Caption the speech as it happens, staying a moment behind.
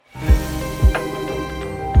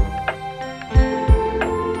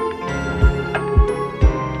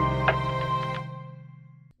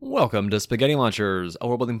Welcome to Spaghetti Launchers, a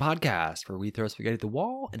world-building podcast where we throw spaghetti at the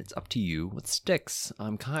wall and it's up to you what sticks.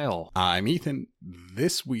 I'm Kyle. I'm Ethan.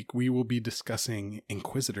 This week we will be discussing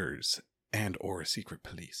Inquisitors and or secret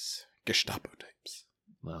police, Gestapo types.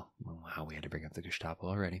 Well, wow, we had to bring up the Gestapo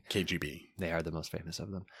already. KGB. They are the most famous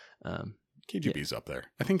of them. KGB's up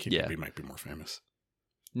there. I think KGB might be more famous.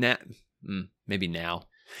 Maybe now.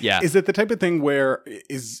 Yeah. Is it the type of thing where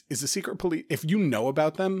is a secret police, if you know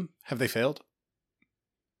about them, have they failed?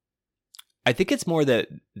 I think it's more that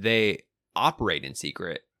they operate in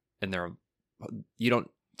secret and you don't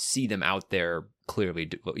see them out there clearly.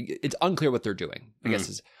 It's unclear what they're doing, I guess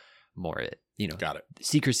is more it. Got it.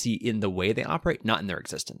 Secrecy in the way they operate, not in their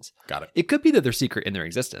existence. Got it. It could be that they're secret in their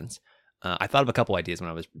existence. I thought of a couple ideas when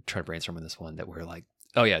I was trying to brainstorm on this one that were like,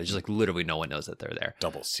 oh yeah, there's just like literally no one knows that they're there.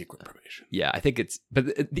 Double secret probation. Yeah, I think but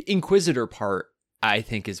the Inquisitor part, I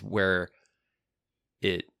think, is where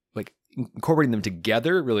it, like, incorporating them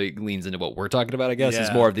together really leans into what we're talking about, I guess. Yeah.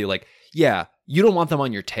 It's more of the like, yeah, you don't want them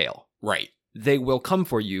on your tail. Right. They will come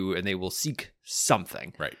for you and they will seek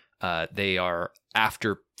something. Right. They are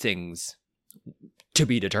after things to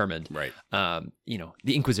be determined. Right. The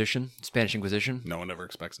Inquisition, Spanish Inquisition. No one ever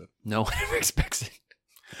expects it. No one ever expects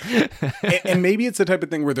it. and maybe it's the type of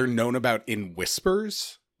thing where they're known about in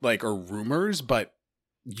whispers, like, or rumors, but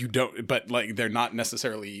like they're not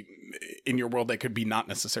necessarily in your world. They could be not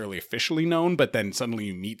necessarily officially known, but then suddenly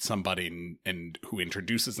you meet somebody and who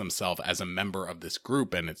introduces themselves as a member of this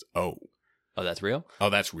group, and it's oh, that's real.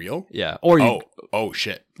 Oh, that's real. Yeah. Or oh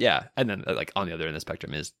shit. Yeah. And then like on the other end of the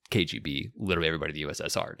spectrum is KGB. Literally everybody in the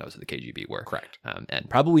USSR knows who the KGB were. Correct. And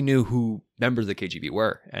probably knew who members of the KGB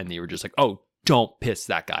were, and you were just like, oh, don't piss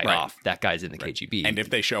that guy off. That guy's in the KGB. And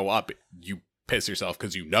if they show up, you piss yourself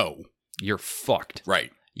because you're fucked.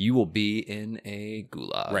 Right. You will be in a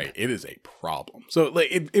gulag. Right. It is a problem. So like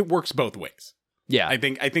it works both ways. Yeah. I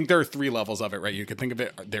think there are three levels of it, right? You could think of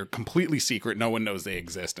it, they're completely secret, no one knows they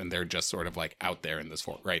exist, and they're just sort of like out there in this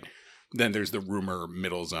form, right? Then there's the rumor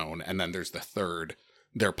middle zone, and then there's the third,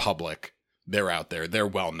 they're public, they're out there, they're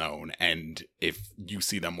well known, and if you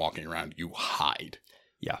see them walking around, you hide.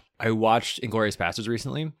 Yeah. I watched Inglourious Basterds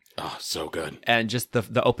recently. Oh, so good. And just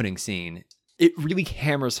the opening scene, it really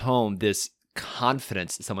hammers home this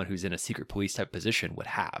confidence that someone who's in a secret police type position would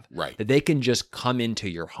have. Right. That they can just come into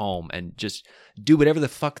your home and just do whatever the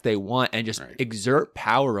fuck they want and just exert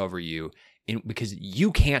power over you because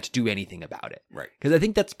you can't do anything about it. Right. Because I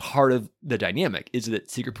think that's part of the dynamic is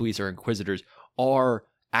that secret police or inquisitors are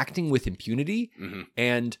acting with impunity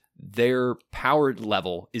and their power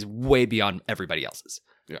level is way beyond everybody else's.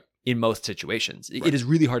 Yeah. In most situations. It is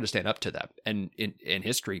really hard to stand up to them. And in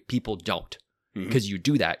history, people don't. Because you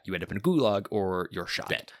do that, you end up in a gulag or you're shot.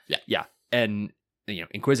 Dead. Yeah. And,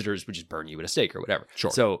 inquisitors would just burn you at a stake or whatever. Sure.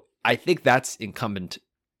 So I think that's incumbent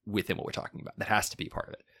within what we're talking about. That has to be part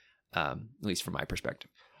of it, at least from my perspective.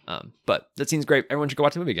 But that seems great. Everyone should go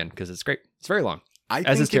watch the movie again because it's great. It's very long.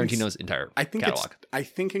 As is Tarantino's entire catalog. I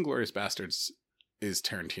think Inglourious Basterds is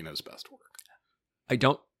Tarantino's best work. I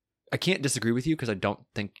can't disagree with you because I don't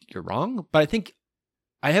think you're wrong, but I think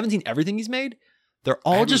I haven't seen everything he's made. They're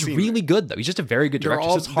all just really good, though. He's just a very good director.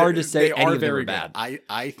 So it's hard to say any of them are bad.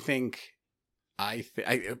 I think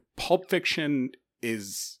Pulp Fiction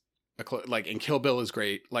is and Kill Bill is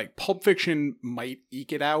great. Like Pulp Fiction might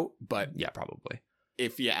eke it out, but yeah, probably.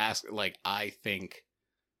 If you ask, I think,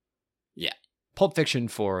 yeah, Pulp Fiction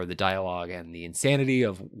for the dialogue and the insanity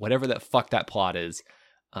of whatever the fuck that plot is,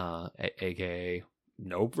 aka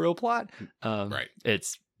no real plot. Right.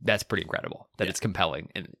 That's pretty incredible. It's compelling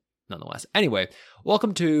and. Nonetheless. Anyway,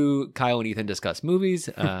 welcome to Kyle and Ethan Discuss Movies.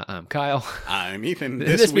 I'm Kyle. I'm Ethan.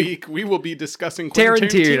 This week we will be discussing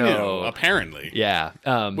Tarantino. Apparently. Yeah.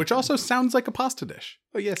 Which also sounds like a pasta dish.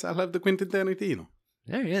 Oh, yes, I love the Quentin Tarantino.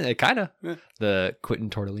 Yeah, kind of. Yeah. The Quentin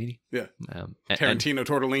Tortellini. Yeah. Tarantino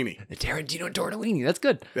Tortellini. The Tarantino Tortellini. That's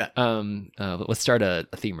good. Yeah. Let's start a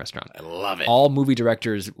theme restaurant. I love it. All movie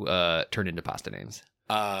directors turn into pasta names.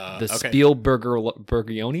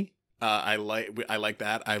 Spielbergioni. I like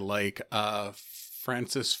that. I like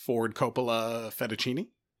Francis Ford Coppola Fettuccine.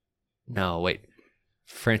 No, wait.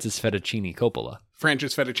 Francis Fettuccine Coppola.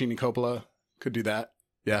 Francis Fettuccine Coppola could do that.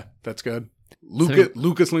 Yeah, that's good.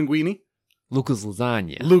 Lucas Linguini. Lucas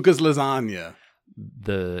Lasagna. Lucas Lasagna.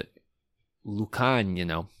 The Lucan,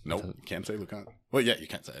 Nope, can't say Lucan. Well, yeah, you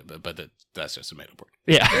can't say it, but that's just a made-up word.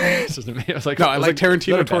 Yeah. I was like, no, I like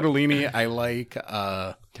Tarantino Tortellini. I like...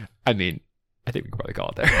 I think we can probably call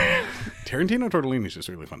it there. Tarantino Tortellini is just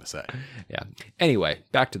really fun to say. Yeah. Anyway,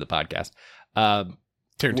 back to the podcast.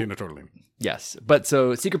 Tarantino Tortellini. Yes. But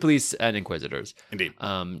so Secret Police and Inquisitors. Indeed.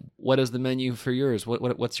 What is the menu for yours?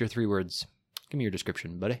 What's your 3 words? Give me your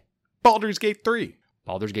description, buddy. Baldur's Gate 3.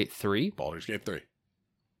 Baldur's Gate 3? Baldur's Gate 3.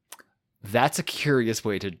 That's a curious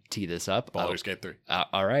way to tee this up. Baldur's Gate 3.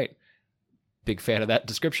 All right. Big fan of that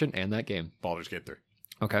description and that game. Baldur's Gate 3.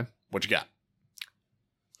 Okay. What you got?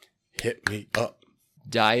 Hit me up.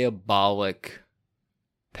 Diabolic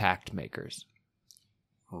Pact Makers.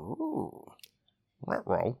 Ooh.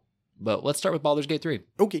 But let's start with Baldur's Gate 3.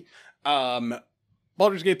 Okay.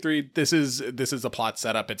 Baldur's Gate 3, this is a plot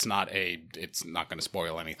setup. It's not going to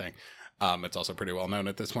spoil anything. It's also pretty well known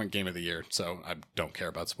at this point, Game of the Year, so I don't care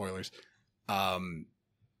about spoilers. The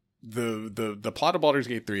plot of Baldur's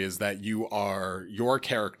Gate 3 is that your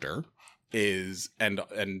character is and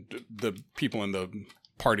the people in the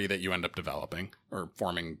party that you end up developing or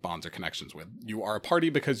forming bonds or connections with. You are a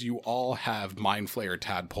party because you all have Mind Flayer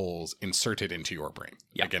tadpoles inserted into your brain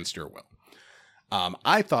against your will.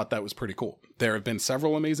 I thought that was pretty cool. There have been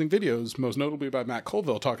several amazing videos, most notably by Matt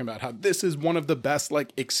Colville, talking about how this is one of the best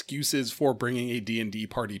excuses for bringing a D&D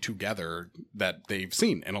party together that they've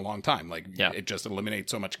seen in a long time. It just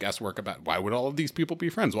eliminates so much guesswork about why would all of these people be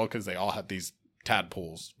friends? Well, because they all have these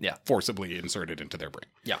tadpoles forcibly inserted into their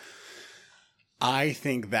brain. Yeah. I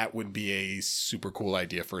think that would be a super cool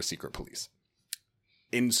idea for a secret police.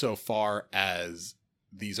 Insofar as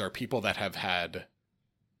these are people that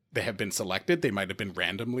they have been selected. They might have been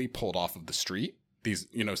randomly pulled off of the street. These,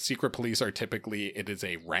 secret police are typically, it is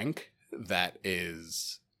a rank that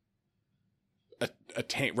is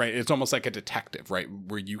attained, right? It's almost like a detective, right?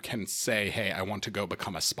 Where you can say, hey, I want to go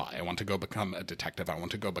become a spy. I want to go become a detective. I want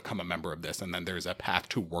to go become a member of this. And then there's a path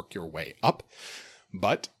to work your way up.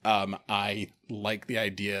 But I like the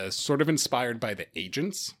idea, sort of inspired by the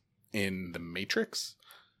agents in the Matrix,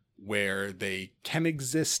 where they can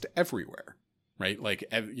exist everywhere. Right?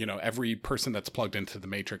 Every person that's plugged into the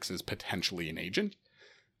Matrix is potentially an agent.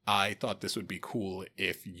 I thought this would be cool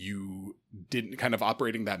if you didn't kind of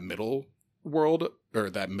operating that middle world or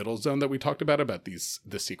that middle zone that we talked about the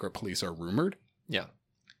secret police are rumored. Yeah.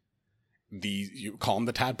 You call them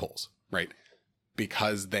the tadpoles, right?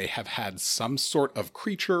 Because they have had some sort of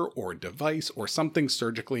creature or device or something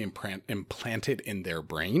surgically implanted in their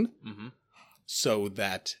brain so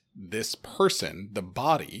that this person, the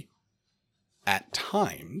body, at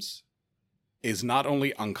times is not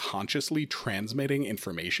only unconsciously transmitting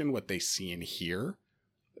information, what they see and hear,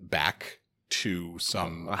 back to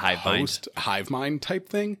some hive mind type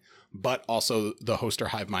thing, but also the host or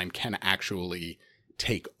hive mind can actually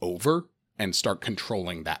take over and start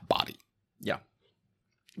controlling that body. Yeah.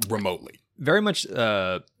 Remotely. Very much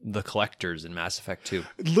the collectors in Mass Effect 2.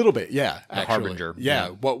 A little bit, yeah. The Harbinger. Yeah.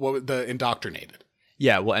 What the indoctrinated.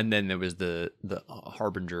 Yeah, well, and then there was the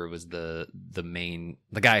Harbinger was the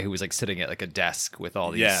guy who was sitting at a desk with all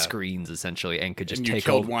these screens essentially and could just take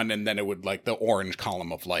over one, and then it would the orange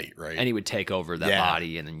column of light, right? And he would take over that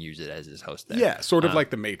body and then use it as his host there. Yeah, sort of like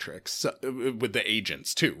the Matrix with the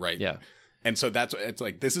agents too, right? Yeah. And so it's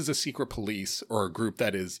this is a secret police or a group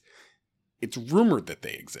that is, it's rumored that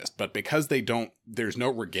they exist, but because there's no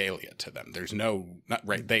regalia to them. There's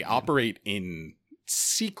they operate in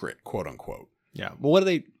secret, quote unquote. Yeah. Well, what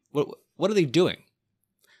are they doing?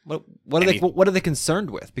 What are they concerned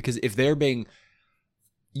with? Because if they're being,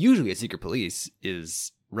 usually a secret police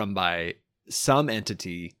is run by some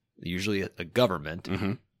entity, usually a government,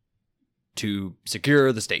 to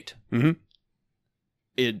secure the state. And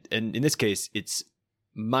in this case, it's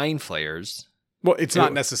Mind Flayers. Well, it's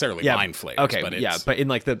not necessarily Mind Flayers. Okay, but but in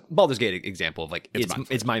the Baldur's Gate example of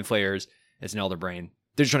it's Mind Flayers, it's an Elder Brain.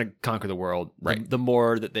 They're just trying to conquer the world. Right. The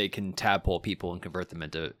more that they can tadpole people and convert them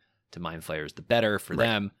into Mind Flayers, the better for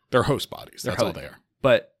them. They're host bodies. That's all they are.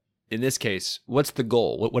 But in this case, what's the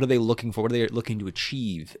goal? What are they looking for? What are they looking to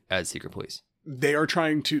achieve as secret police? They are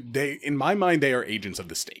trying to, in my mind, they are agents of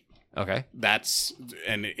the state. Okay.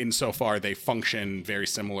 And insofar they function very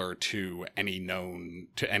similar to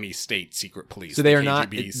any state secret police. So they are not,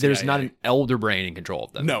 there's not an elder brain in control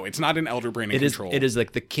of them. No, it's not an elder brain in control. It is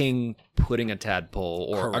like the king putting a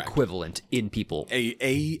tadpole or equivalent in people.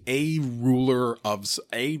 A ruler of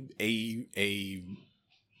a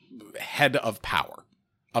head of power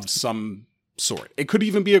of some sort. It could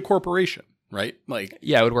even be a corporation. Right?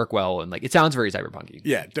 Yeah, it would work well. And it sounds very cyberpunky.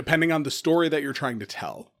 Yeah. Depending on the story that you're trying to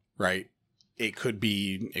tell, right? It could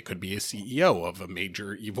be a CEO of a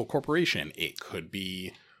major evil corporation. It could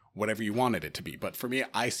be whatever you wanted it to be. But for me,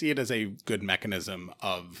 I see it as a good mechanism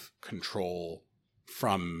of control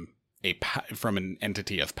from an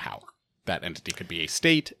entity of power. That entity could be a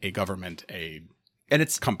state, a government, and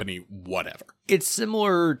it's company, whatever. It's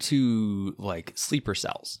similar to sleeper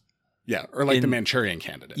cells. Yeah, or the Manchurian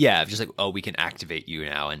Candidate. Yeah, just we can activate you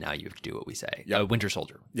now, and now you have to do what we say. Yep. Winter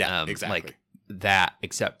Soldier. Yeah, exactly. That,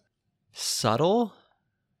 except subtle,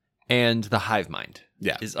 and the hive mind.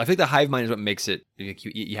 Yeah. I think the hive mind is what makes it,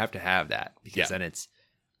 you have to have that, because then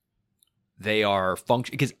they are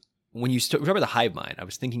function. Because when you talk about the hive mind, I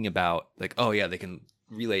was thinking about like, oh yeah, they can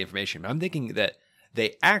relay information, but I'm thinking that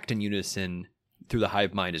they act in unison through the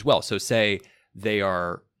hive mind as well. So say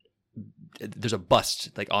there's a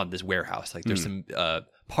bust like on this warehouse, like there's some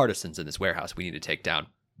partisans in this warehouse we need to take down.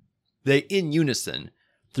 They in unison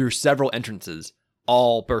through several entrances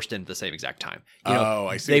all burst in at the same exact time.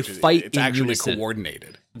 I see. They fight. It's in actually unison.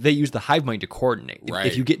 Coordinated. They use the hive mind to coordinate. Right.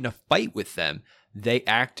 If you get in a fight with them, they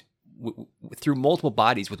act through multiple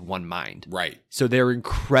bodies with one mind. Right. So they're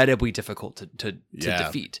incredibly difficult to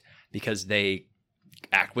defeat, because they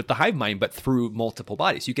act with the hive mind, but through multiple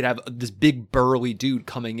bodies. You could have this big burly dude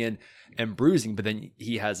coming in and bruising, but then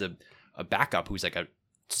he has a backup who's like a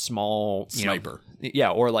small sniper.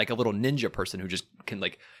 Or like a little ninja person who just can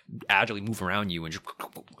like agilely move around you and just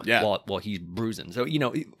while he's bruising. So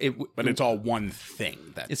but it's all one thing.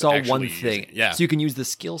 It's all one thing. Yeah. So you can use the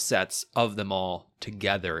skill sets of them all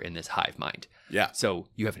together in this hive mind. Yeah. So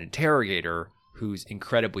you have an interrogator who's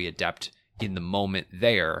incredibly adept in the moment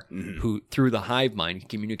there, who through the hive mind can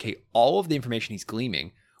communicate all of the information he's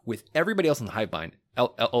gleaming with everybody else in the hive mind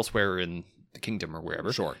elsewhere in the kingdom or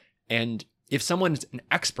wherever. Sure. And if someone's an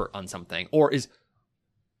expert on something or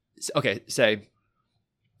say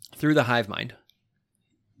through the hive mind,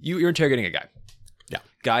 you're interrogating a guy. Yeah.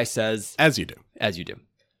 Guy says, as you do.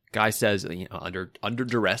 Guy says, under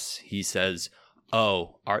duress, he says,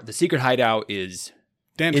 "Oh, the secret hideout is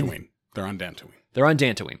Dantooine. They're on Dantooine. They're on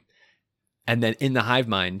Dantooine." And then in the hive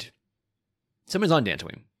mind, someone's on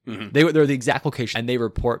Dantooine. Mm-hmm. They're the exact location, and they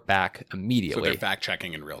report back immediately. So they're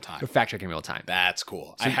fact-checking in real time. That's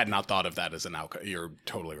cool. So I had not thought of that as an outcome. You're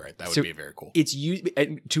totally right. That would be very cool. It's used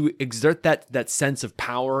to exert that sense of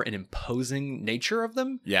power and imposing nature of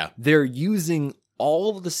them. Yeah. They're using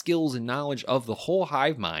all of the skills and knowledge of the whole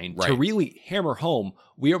hive mind to really hammer home,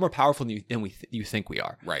 we are more powerful than you think we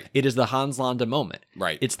are. Right. It is the Hans Landa moment.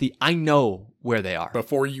 Right. It's the I know where they are.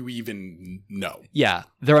 Before you even know. Yeah.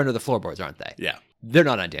 They're under the floorboards, aren't they? Yeah. They're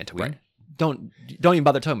not on Dantooine. Right. Don't even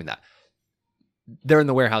bother telling me that. They're in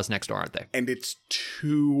the warehouse next door, aren't they? And it's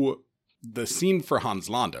to the scene for Hans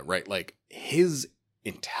Landa, right? Like his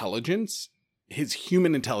intelligence, his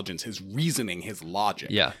human intelligence, his reasoning, his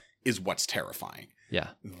logic is what's terrifying. Yeah.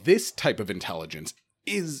 This type of intelligence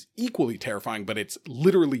is equally terrifying, but it's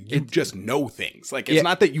literally you just know things. Like it's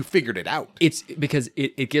not that you figured it out. It's because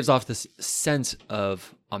it gives off this sense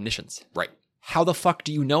of omniscience. Right. How the fuck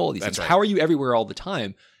do you know all these things? Right. How are you everywhere all the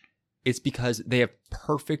time? It's because they have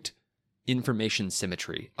perfect information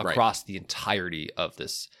symmetry across the entirety of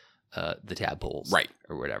this, the tadpoles,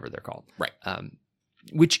 or whatever they're called,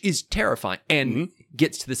 which is terrifying and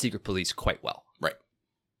gets to the secret police quite well, right?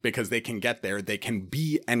 Because they can get there, they can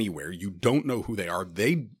be anywhere. You don't know who they are.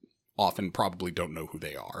 They often probably don't know who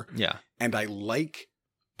they are. Yeah, and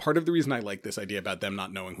part of the reason I like this idea about them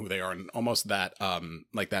not knowing who they are, and almost that,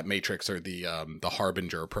 like that Matrix or the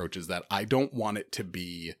Harbinger approach, is that I don't want it to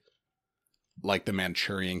be like the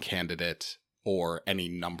Manchurian Candidate or any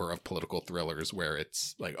number of political thrillers where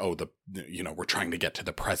it's like, oh, we're trying to get to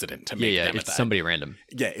the president to make them. It's somebody random.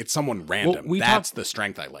 Yeah, it's someone random. Well, that's the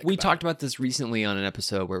strength I like. We talked about this recently on an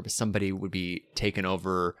episode where somebody would be taken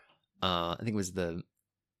over. I think it was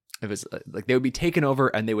like they would be taken over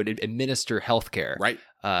and they would administer healthcare. Right.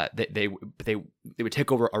 They would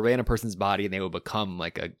take over a random person's body and they would become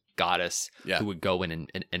like a goddess who would go in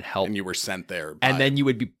and help. And you were sent there. And then you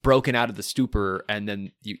would be broken out of the stupor and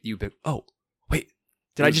then you'd be, oh, wait.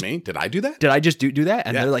 Did I do that? Did I just do that?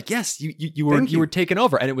 And they're like, yes, you were taken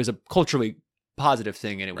over. And it was a culturally positive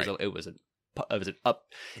thing. And it was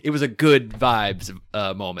a good vibes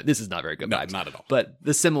moment. This is not very good vibes. Not at all. But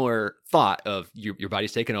the similar thought of your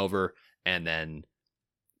body's taken over and then,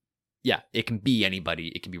 it can be anybody.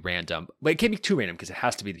 It can be random. But it can't be too random because it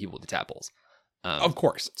has to be the people with the tadpoles. Of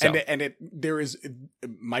course. So.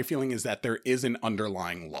 My feeling is that there is an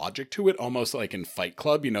underlying logic to it, almost like in Fight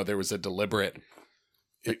Club. There was a deliberate...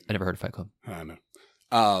 I never heard of Fight Club. I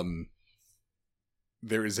know.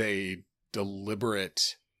 There is a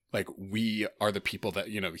deliberate... Like, we are the people that,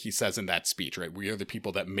 he says in that speech, right? We are the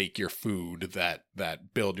people that make your food,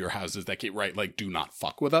 that build your houses, that get right. Like, do not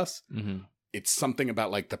fuck with us. Mm-hmm. It's something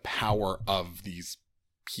about, like, the power of these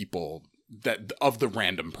people, of the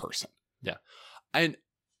random person. Yeah. And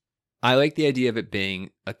I like the idea of it being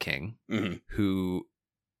a king who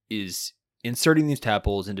is inserting these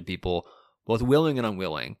tadpoles into people, both willing and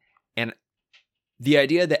unwilling. And the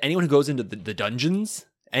idea that anyone who goes into the dungeons,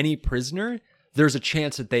 any prisoner... there's a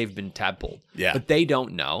chance that they've been tadpoled. Yeah. But they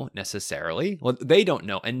don't know necessarily. Well, they don't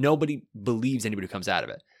know, and nobody believes anybody who comes out of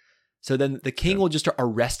it. So then the king will just start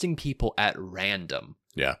arresting people at random.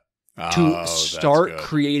 Yeah. To start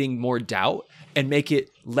creating more doubt and make it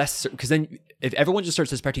less, because then if everyone just starts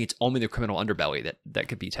suspecting it's only the criminal underbelly that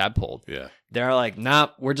could be tadpoled, they're like, nah,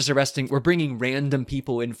 we're bringing random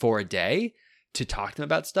people in for a day to talk to them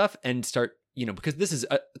about stuff and start, because this is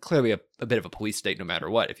clearly a bit of a police state no matter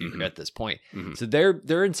what, if you're at this point. So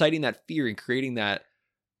they're inciting that fear and creating that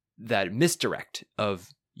misdirect of,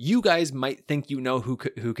 you guys might think who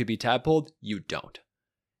could be tadpoled. You don't.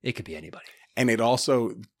 It could be anybody. And it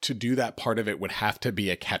also, to do that part of it, would have to be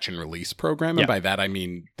a catch and release program. And by that, I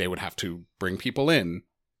mean, they would have to bring people in,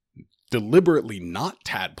 deliberately not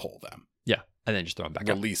tadpole them. Yeah. And then just throw them back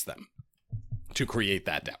out. Release them to create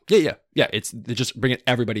that doubt. Yeah. They're just bringing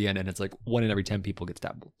everybody in, and it's like 1 in every 10 people gets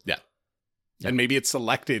tadpoled. Yeah. And maybe it's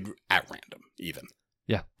selected at random, even.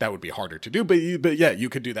 Yeah. That would be harder to do. But yeah, you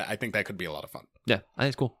could do that. I think that could be a lot of fun. Yeah. I think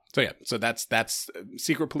it's cool. So yeah. So that's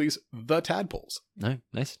Secret Police, the tadpoles.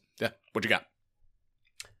 Nice. Yeah. What you got?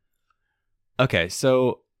 Okay,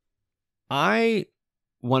 so I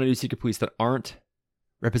want to do Secret Police that aren't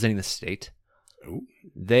representing the state. Ooh.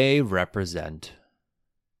 They represent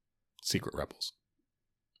Secret Rebels.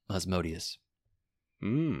 Asmodeus.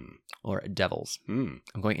 Or devils. I'm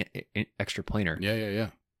going extra planar. Yeah.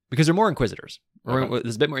 Because they're more Inquisitors. Okay.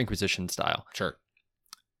 There's a bit more Inquisition style. Sure.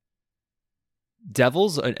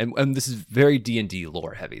 Devils, and this is very D&D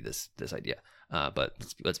lore heavy, this idea. But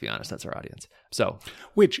let's be honest, that's our audience. So,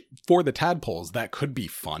 which for the tadpoles, that could be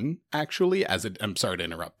fun actually. I'm sorry to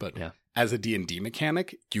interrupt, but as a D&D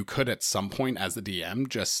mechanic, you could at some point as the DM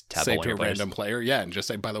just say to a random player, and just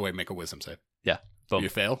say, by the way, make a wisdom save. Yeah, boom. You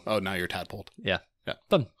fail. Oh, now you're tadpoled. Yeah,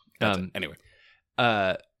 fun. Anyway,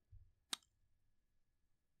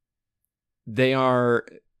 they are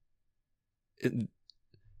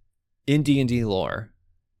in D&D lore.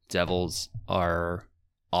 Devils are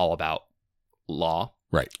all about law,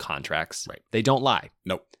 right? Contracts, right? They don't lie.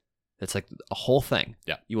 Nope. That's like a whole thing.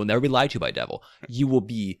 Yeah. You will never be lied to by devil. You will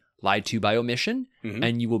be lied to by omission,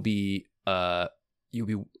 and you will be loopholed.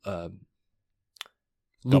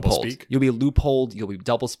 Doublespeak. You'll be loopholed. You'll be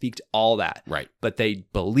doublespeaked. All that. Right. But they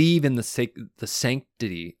believe in the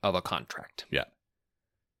sanctity of a contract. Yeah.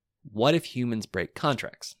 What if humans break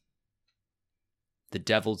contracts? The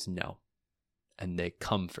devils know, and they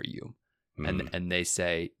come for you. And they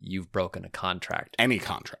say, you've broken a contract. Any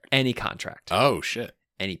contract. Oh, shit.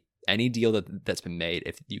 Any deal that's been made,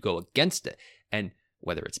 if you go against it, and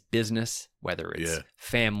whether it's business, whether it's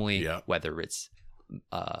family, whether it's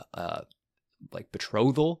like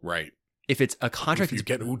betrothal. Right. If it's a contract. If you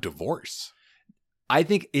get divorce. I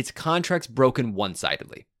think it's contracts broken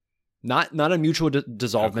one-sidedly. Not a mutual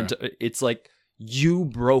dissolvement. Okay. It's like you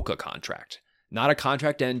broke a contract. Not a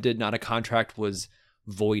contract ended, not a contract was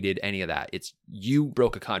voided, any of that. It's you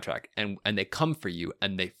broke a contract, and they come for you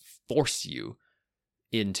and they force you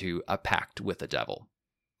into a pact with the devil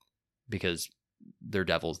because they're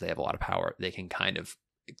devils. They have a lot of power. They can kind of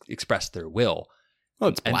express their will. Well,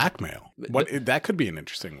 it's blackmail. That could be an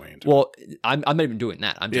interesting way into it. I'm not even doing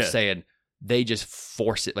that. I'm just saying they just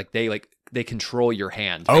force it. They control your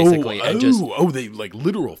hand basically. They like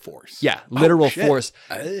literal force. Yeah, literal force.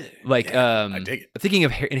 I dig it. Thinking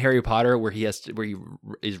of in Harry Potter where he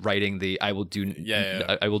is writing the I will do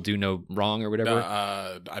no wrong or whatever.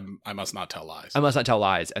 I must not tell lies. I must not tell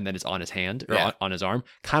lies, and then it's on his hand or on his arm,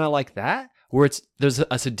 kind of like that, where there's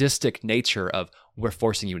a sadistic nature of we're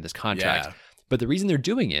forcing you in this contract. Yeah. But the reason they're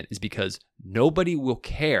doing it is because nobody will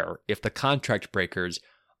care if the contract breakers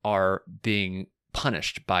are being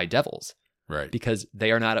punished by devils. Right. Because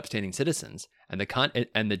they are not upstanding citizens. And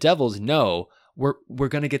the devils know we're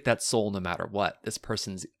going to get that soul no matter what. This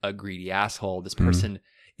person's a greedy asshole. This person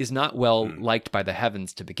is not well liked by the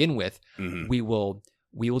heavens to begin with. We will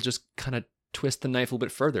just kind of twist the knife a little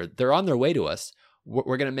bit further. They're on their way to us.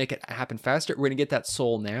 We're going to make it happen faster. We're going to get that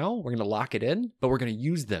soul now. We're going to lock it in, but we're going to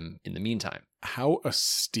use them in the meantime. How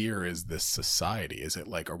austere is this society? Is it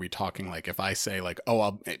like, are we talking like if I say like,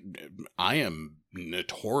 oh, I am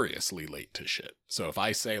notoriously late to shit. So if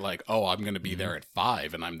I say like, oh, I'm going to be there at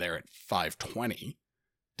 5 and I'm there at 5:20,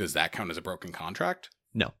 does that count as a broken contract?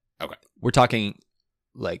 No. Okay. We're talking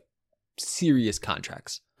like serious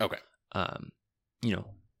contracts. Okay.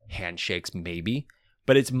 Handshakes maybe,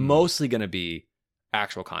 but it's mostly going to be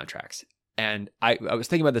actual contracts. And I was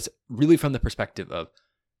thinking about this really from the perspective of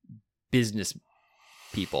business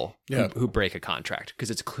people who break a contract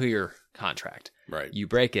because it's a clear contract. Right. You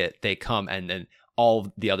break it, they come, and then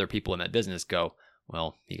all the other people in that business go,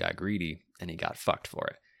 well, he got greedy and he got fucked for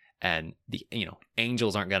it. and the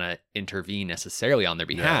angels aren't going to intervene necessarily on their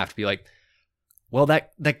behalf to be like, well,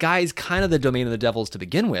 that guy's kind of the domain of the devils to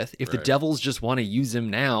begin with. If the devils just want to use him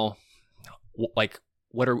now, like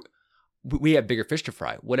we have bigger fish to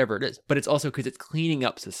fry, whatever it is. But it's also because it's cleaning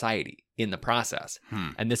up society in the process.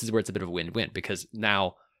 And this is where it's a bit of a win-win, because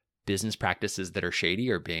now business practices that are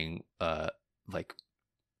shady are being like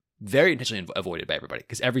very intentionally avoided by everybody,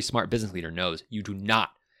 because every smart business leader knows you do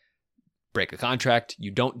not break a contract.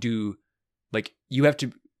 You don't do, like, you have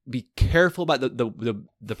to be careful about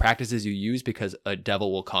the practices you use, because a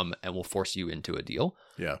devil will come and will force you into a deal.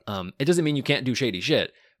 Yeah. It doesn't mean you can't do shady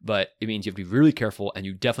shit, but it means you have to be really careful, and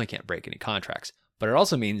you definitely can't break any contracts. But it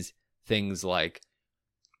also means things like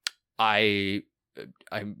you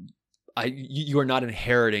are not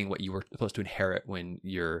inheriting what you were supposed to inherit when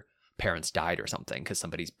your parents died or something, because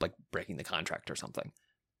somebody's like breaking the contract or something.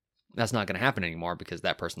 That's not going to happen anymore, because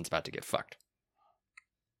that person's about to get fucked.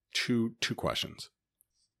 Two questions.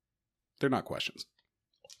 They're not questions.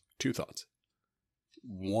 2 thoughts.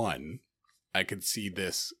 One, I could see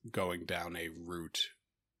this going down a route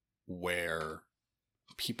where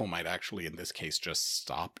people might actually, in this case, just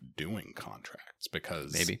stop doing contracts,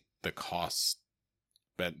 because maybe the cost,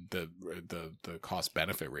 the cost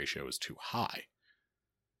benefit ratio is too high.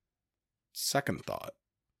 Second thought,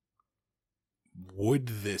 would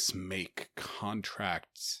this make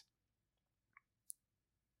contracts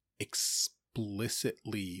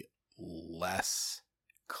explicitly less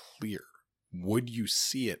clear? Would you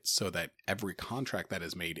see it so that every contract that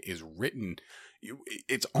is made is written?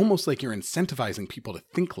 It's almost like you're incentivizing people to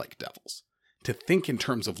think like devils, to think in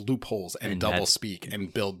terms of loopholes and double speak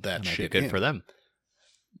and build that shit good in. for them.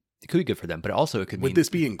 It could be good for them, but also it could Would this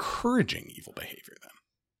be encouraging evil behavior then?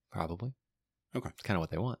 Probably. Okay. It's kind of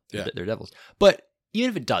what they want. Yeah. They're devils. But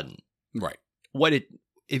even if it doesn't, right?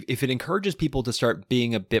 If it encourages people to start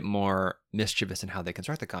being a bit more mischievous in how they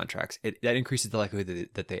construct the contracts, that increases the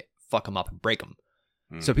likelihood that they fuck them up and break them.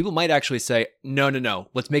 So people might actually say, no,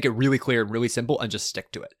 let's make it really clear and really simple and just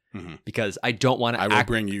stick to it. Because I don't want to. I will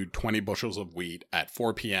bring you 20 bushels of wheat at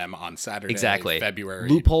 4 p.m. on Saturday, February.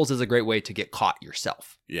 Loopholes is a great way to get caught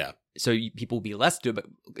yourself. Yeah. So people will be less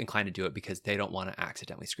inclined to do it, because they don't want to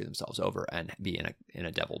accidentally screw themselves over and be in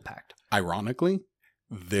a devil pact. Ironically,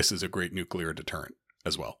 this is a great nuclear deterrent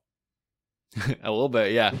as well. A little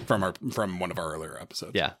bit, yeah. From one of our earlier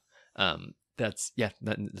episodes. Yeah. That's a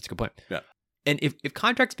good point. Yeah. And if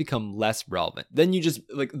contracts become less relevant, then you just,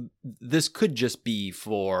 like, this could just be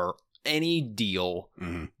for any deal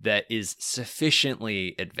that is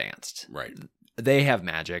sufficiently advanced. Right. They have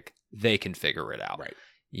magic. They can figure it out. Right.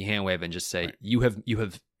 You hand wave and just say, you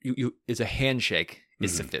it's a handshake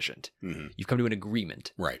is sufficient. You've come to an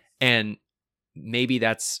agreement. Right. And maybe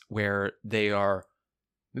that's where maybe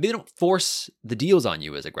they don't force the deals on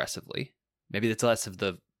you as aggressively. Maybe it's less of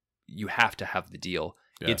you have to have the deal.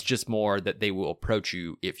 Yeah. It's just more that they will approach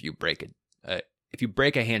you if you break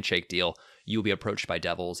a handshake deal. You'll be approached by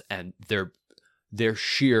devils, and their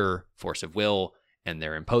sheer force of will and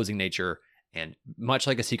their imposing nature, and much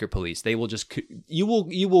like a secret police, they will just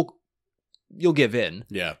you'll give in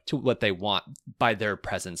to what they want by their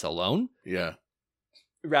presence alone. Yeah.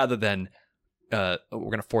 Rather than we're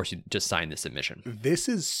going to force you to just sign this submission.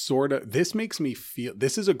 This makes me feel,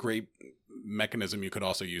 this is a great mechanism you could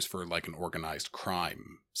also use for like an organized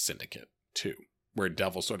crime syndicate too, where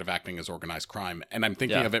devil's sort of acting as organized crime. And I'm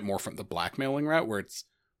thinking of it more from the blackmailing route, where it's,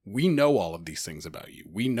 we know all of these things about you.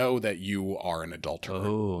 We know that you are an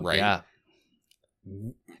adulterer, right? Yeah.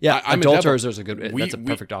 Yeah. Adulterers is that's a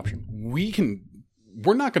perfect option.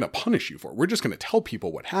 We're not going to punish you for it. We're just going to tell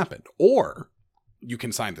people what happened, or you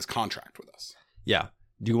can sign this contract with us. Yeah.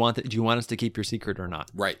 Do you want us to keep your secret or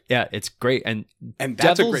not? Right. Yeah, it's great. And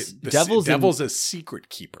that's devils as secret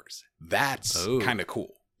keepers. That's kind of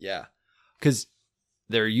cool. Yeah. Because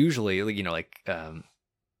they're usually,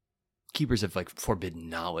 keepers of like forbidden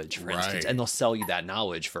knowledge, for instance, and they'll sell you that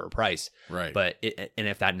knowledge for a price. Right. But and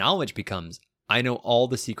if that knowledge becomes, I know all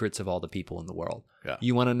the secrets of all the people in the world. Yeah.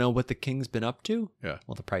 You want to know what the king's been up to? Yeah.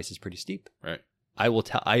 Well, the price is pretty steep. Right. I will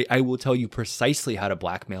tell you precisely how to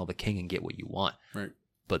blackmail the king and get what you want. Right.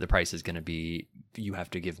 But the price is going to be, you have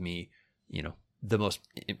to give me, the most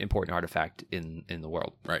important artifact in the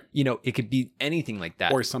world. Right. It could be anything like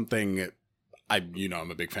that. Or something, I'm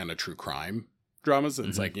a big fan of true crime dramas.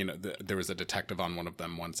 It's like, there was a detective on one of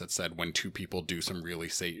them once that said, when two people do some really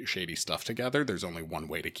shady stuff together, there's only one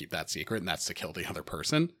way to keep that secret, and that's to kill the other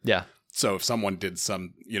person. Yeah. So if someone did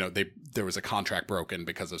some, there was a contract broken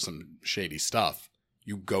because of some shady stuff,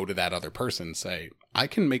 you go to that other person and say, I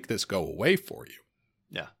can make this go away for you.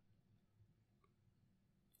 Yeah.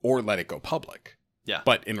 Or let it go public. Yeah.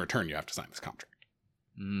 But in return, you have to sign this contract.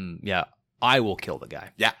 Yeah. I will kill the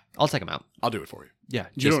guy. Yeah. I'll take him out. I'll do it for you. Yeah.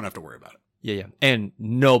 You don't have to worry about it. Yeah. And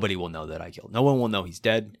nobody will know that I killed. No one will know he's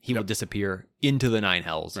dead. He will disappear into the nine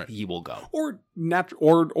hells. Right. He will go. Or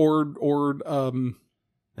natural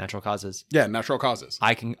causes. Yeah, natural causes.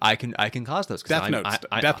 I can cause those. Death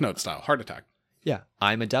Note style, heart attack. Yeah,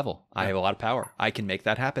 I'm a devil. I have a lot of power. I can make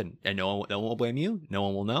that happen, and no one will blame you. No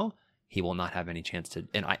one will know. He will not have any chance to.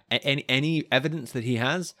 And any evidence that he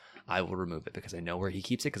has, I will remove it because I know where he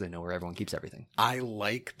keeps it. Because I know where everyone keeps everything. I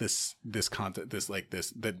like this content.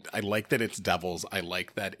 That I like that it's devils. I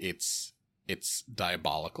like that it's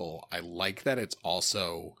diabolical. I like that it's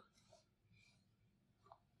also.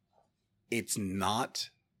 It's not.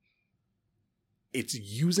 It's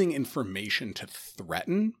using information to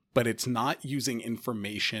threaten, but it's not using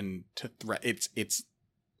information to threat.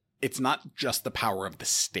 It's not just the power of the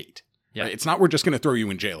state. Yeah. Right? It's not we're just going to throw you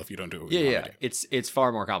in jail if you don't do it. Yeah. It's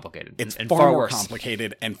far more complicated. It's far more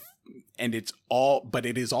complicated, and it's all, but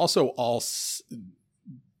it is also all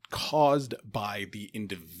caused by the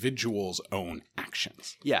individual's own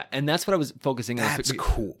actions. Yeah, and that's what I was focusing on. That's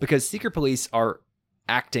cool because secret police are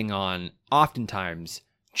acting on oftentimes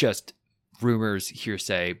just rumors,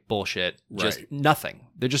 hearsay, bullshit, just nothing.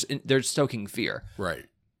 They're stoking fear. Right.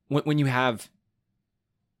 When you have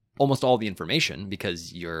almost all the information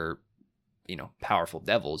because you're, powerful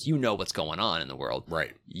devils, you know what's going on in the world.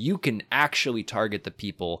 Right. You can actually target the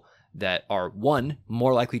people that are, one,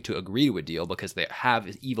 more likely to agree to a deal because they have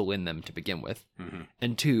evil in them to begin with,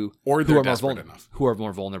 and two, or who are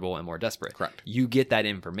more vulnerable and more desperate. Correct. You get that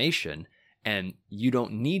information. And you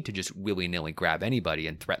don't need to just willy-nilly grab anybody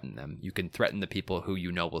and threaten them. You can threaten the people who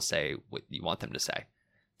will say what you want them to say.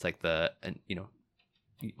 It's like that's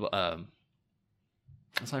line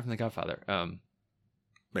from The Godfather.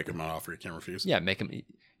 Make him an offer you can't refuse. Yeah, make him.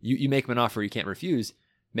 You make him an offer you can't refuse.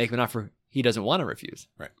 Make him an offer he doesn't want to refuse.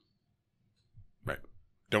 Right.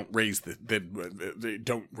 Don't raise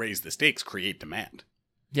the stakes. Create demand.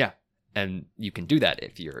 Yeah, and you can do that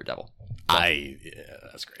if you're a devil.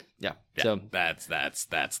 That's great. Yeah. So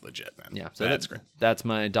that's legit, man. Yeah. So that's great. That's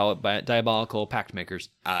my diabolical pact makers.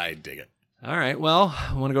 I dig it. All right. Well,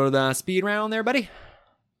 want to go to the speed round there, buddy?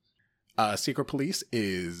 Secret police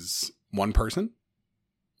is one person.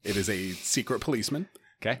 It is a secret policeman.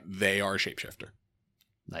 Okay. They are a shapeshifter.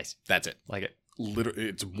 Nice. That's it. Like it. Literally,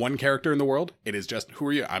 it's one character in the world. It is just, who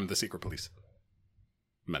are you? I'm the secret police.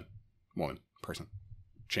 Man, woman, person,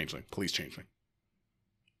 changeling, police changeling.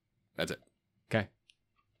 That's it. Okay.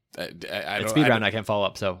 I speed round. I can't follow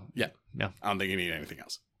up. So yeah, no. I don't think you need anything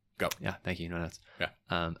else. Go. Yeah. Thank you. No notes.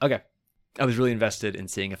 Yeah. Okay. I was really invested in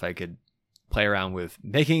seeing if I could play around with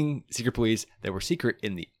making secret police that were secret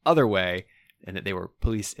in the other way, and that they were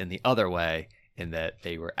police in the other way, and that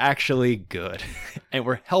they were actually good and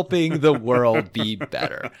were helping the world be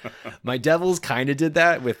better. My devils kind of did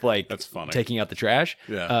that with that's funny. Taking out the trash.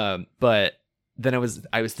 Yeah. But then I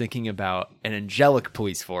was thinking about an angelic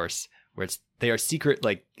police force where they are secret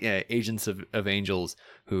agents of angels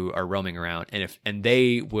who are roaming around, and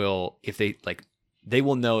they will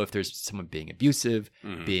know if there's someone being abusive,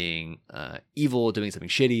 being evil, doing something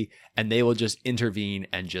shitty, and they will just intervene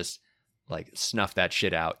and just snuff that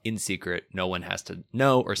shit out in secret. No one has to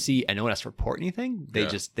know or see, and no one has to report anything. They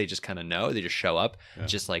just kind of know. They just show up,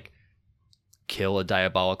 just kill a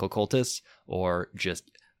diabolical cultist, or just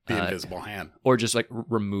the invisible hand, or just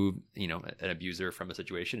remove an abuser from a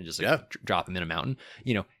situation and just drop him in a mountain.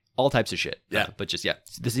 All types of shit. Yeah, but just it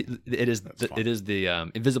is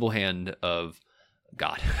the invisible hand of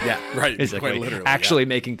God. Yeah, right. Quite literally, actually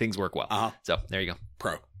making things work well. So there you go.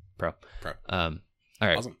 Pro. All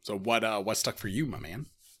right. Awesome. So what stuck for you, my man?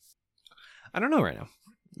 I don't know right now.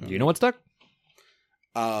 Do you know what stuck?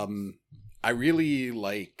 I really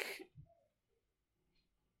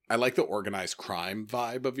I like the organized crime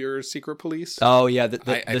vibe of your secret police. Oh yeah,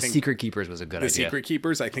 the Secret Keepers was a good idea. The Secret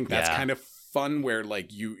Keepers, I think that's kind of fun, where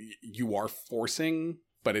you are forcing,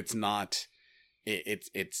 but it's not. It's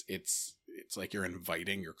like you're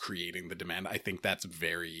inviting, you're creating the demand. I think that's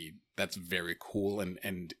very cool,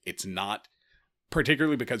 and it's not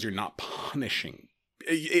particularly because you're not punishing.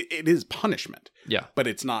 It is punishment. Yeah, but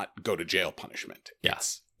it's not go to jail punishment. Yeah.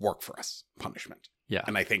 It's work for us punishment. Yeah,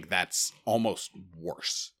 and I think that's almost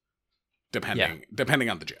worse. Depending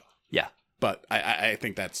on the jail. Yeah. But I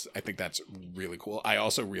think that's really cool. I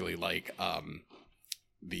also really like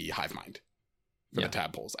the hive mind for the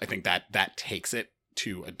tadpoles. I think that takes it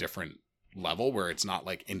to a different level where it's not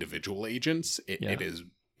like individual agents. It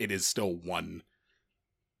is still one.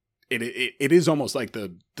 it is almost like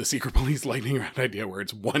the secret police lightning round idea where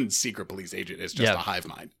it's one secret police agent. It's just a hive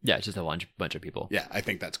mind. Yeah, it's just a bunch of people. Yeah, I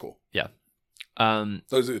think that's cool. Yeah.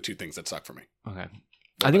 Those are the two things that suck for me. Okay.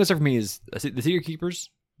 I think what stuck for me is the Secret Keepers.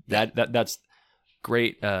 That's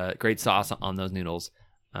great. Great sauce on those noodles.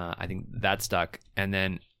 I think that stuck. And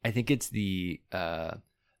then I think it's the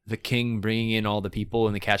king bringing in all the people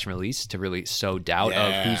in the catch and release to really sow doubt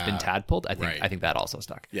of who's been tadpoled. I think that also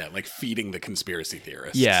stuck. Yeah, like feeding the conspiracy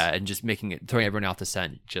theorists. Yeah, and just throwing everyone off the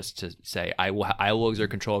scent just to say I will exert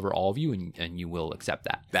control over all of you and you will accept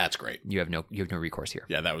that. That's great. You have no recourse here.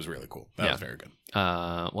 Yeah, that was really cool. That was very good.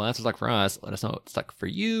 Well, that's what's stuck for us. Let us know what's stuck for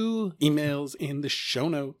you. Emails in the show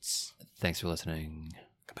notes. Thanks for listening.